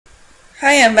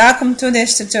Hi and welcome to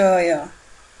this tutorial.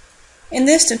 In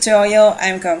this tutorial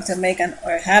I'm going to make an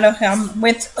organogram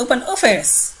with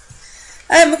OpenOffice.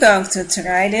 I'm going to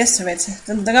try this with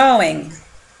the drawing.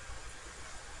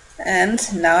 And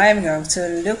now I'm going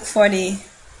to look for the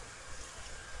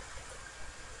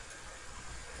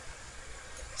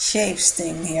shapes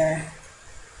thing here.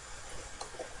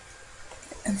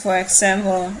 And for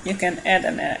example, you can add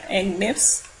an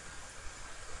ellipse.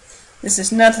 This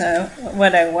is not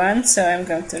what I want, so I'm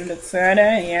going to look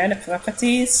further. Here, the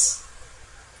properties.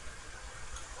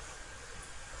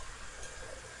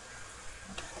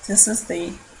 This is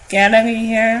the gallery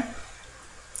here.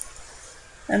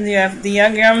 And you have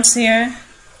diagrams here.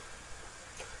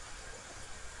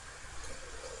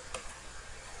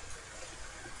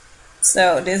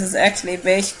 So this is actually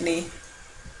basically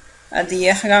a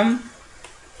diagram.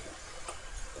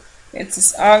 It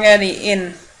is already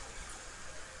in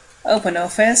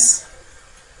OpenOffice.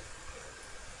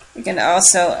 You can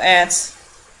also add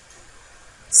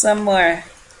some more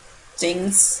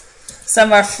things, some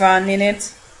more fun in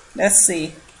it. Let's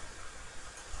see.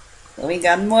 We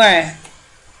got more.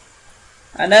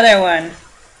 Another one.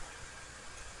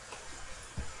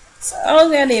 It's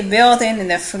already built in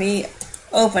the free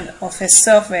OpenOffice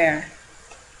software.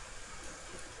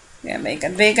 Yeah, make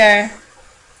it bigger.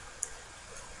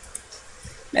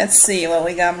 Let's see what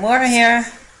we got more here.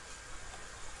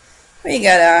 We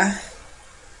got a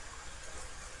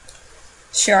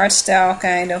chart style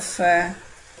kind of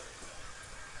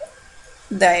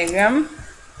diagram.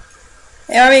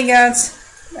 Here we got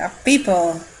our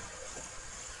people.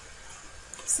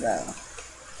 So,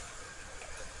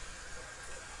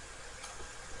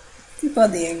 people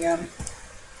diagram.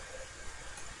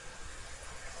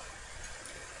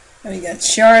 We got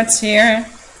charts here.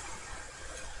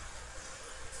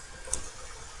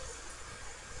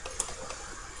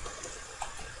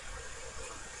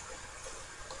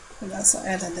 We'll also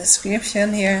add a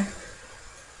description here.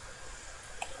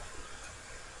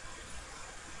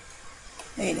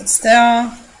 Edit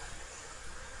style.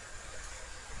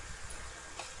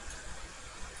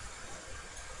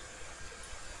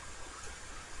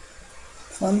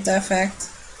 Font effect.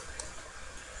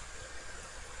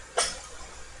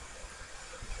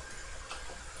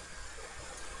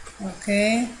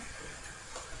 Okay.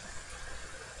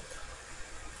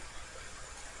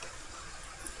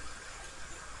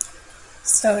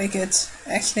 So we could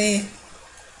actually,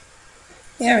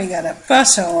 here we got a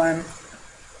puzzle one.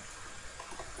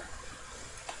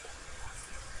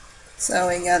 So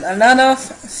we got a lot of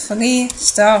free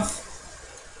stuff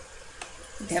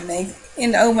you can make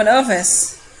in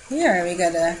OpenOffice. Here we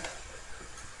got a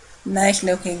nice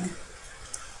looking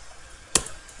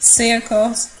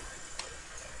circles.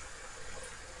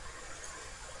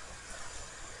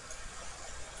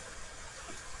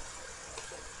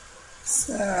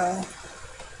 So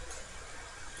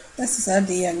this is a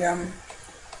diagram.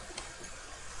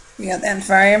 We got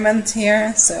environment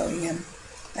here, so we can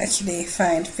actually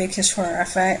find pictures for our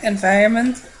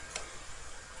environment.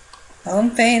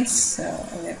 Homepage, so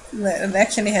it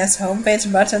actually has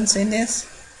homepage buttons in this.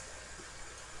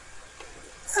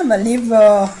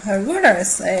 Unbelievable,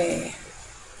 rulers, hey.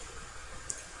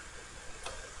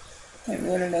 A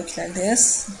ruler looks like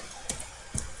this.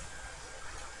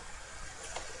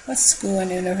 What's school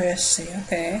and university?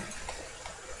 Okay.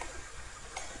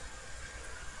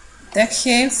 Text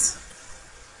shapes.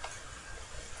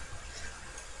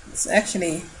 It's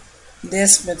actually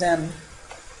this, but then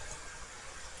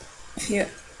if you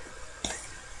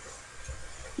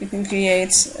can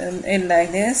create in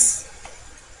like this.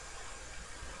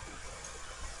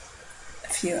 A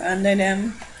few under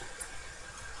them.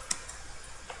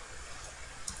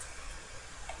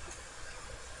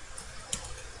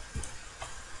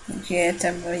 You can create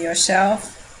them for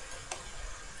yourself.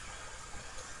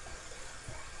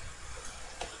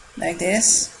 Like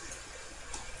this.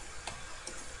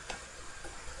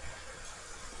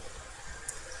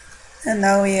 And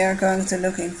now we are going to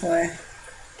looking for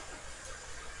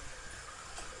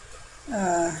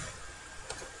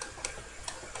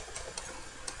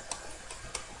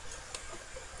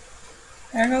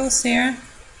arrows here.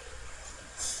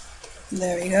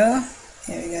 There we go.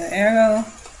 Here we go, arrow.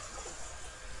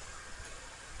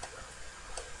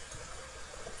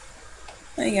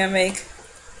 We can make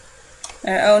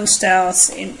our own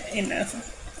styles in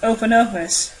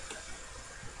OpenOffice.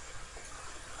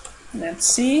 Let's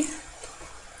see.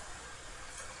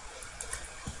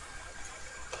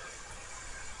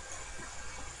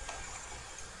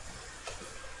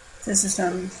 This is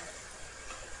done.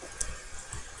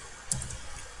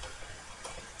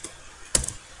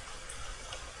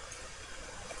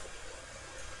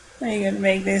 You can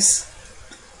make this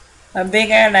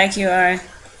bigger, like you are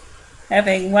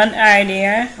having one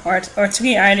idea or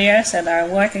three ideas that are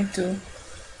working to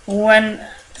one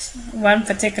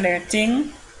particular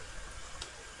thing.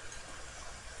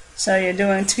 So you're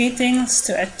doing three things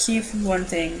to achieve one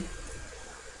thing.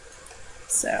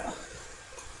 So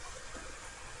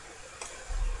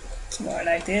it's more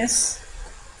like this.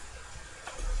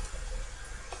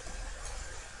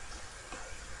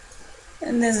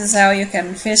 And this is how you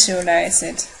can visualize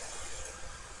it.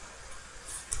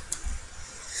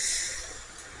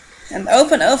 And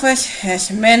OpenOffice has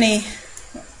many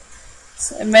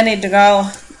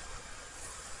draw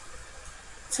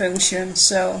functions,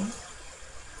 so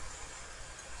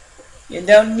you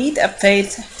don't need a paid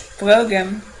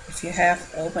program if you have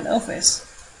OpenOffice.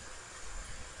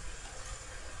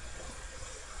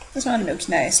 This one looks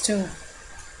nice too.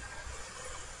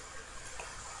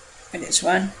 And this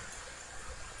one.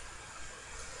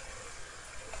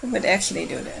 We would actually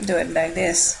do it like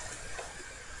this.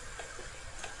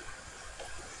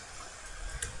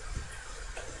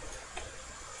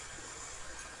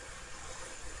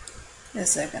 A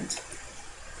second.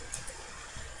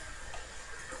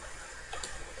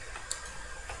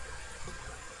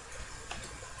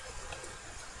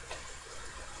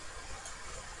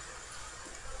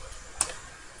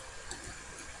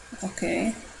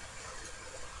 Okay.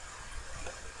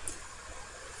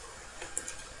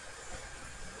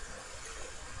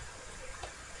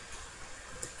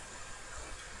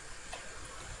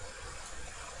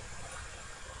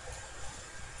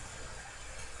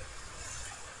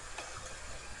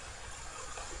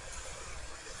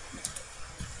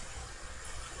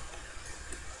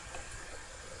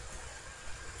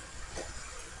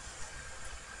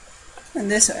 And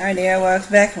this idea works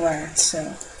backwards,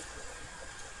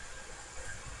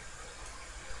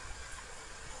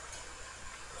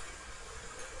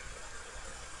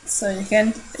 so you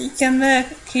can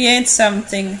create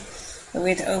something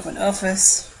with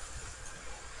OpenOffice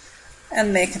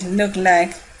and make it look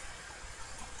like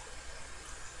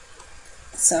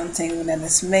something that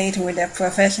is made with a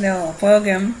professional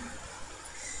program.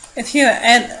 If you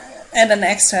add an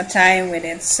extra time with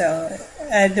it, so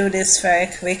I do this very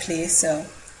quickly, so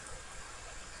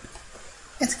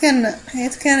it can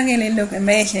really look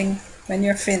amazing when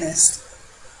you're finished.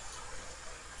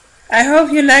 I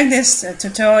hope you like this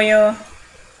tutorial,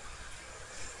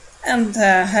 and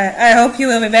I hope you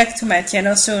will be back to my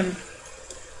channel soon.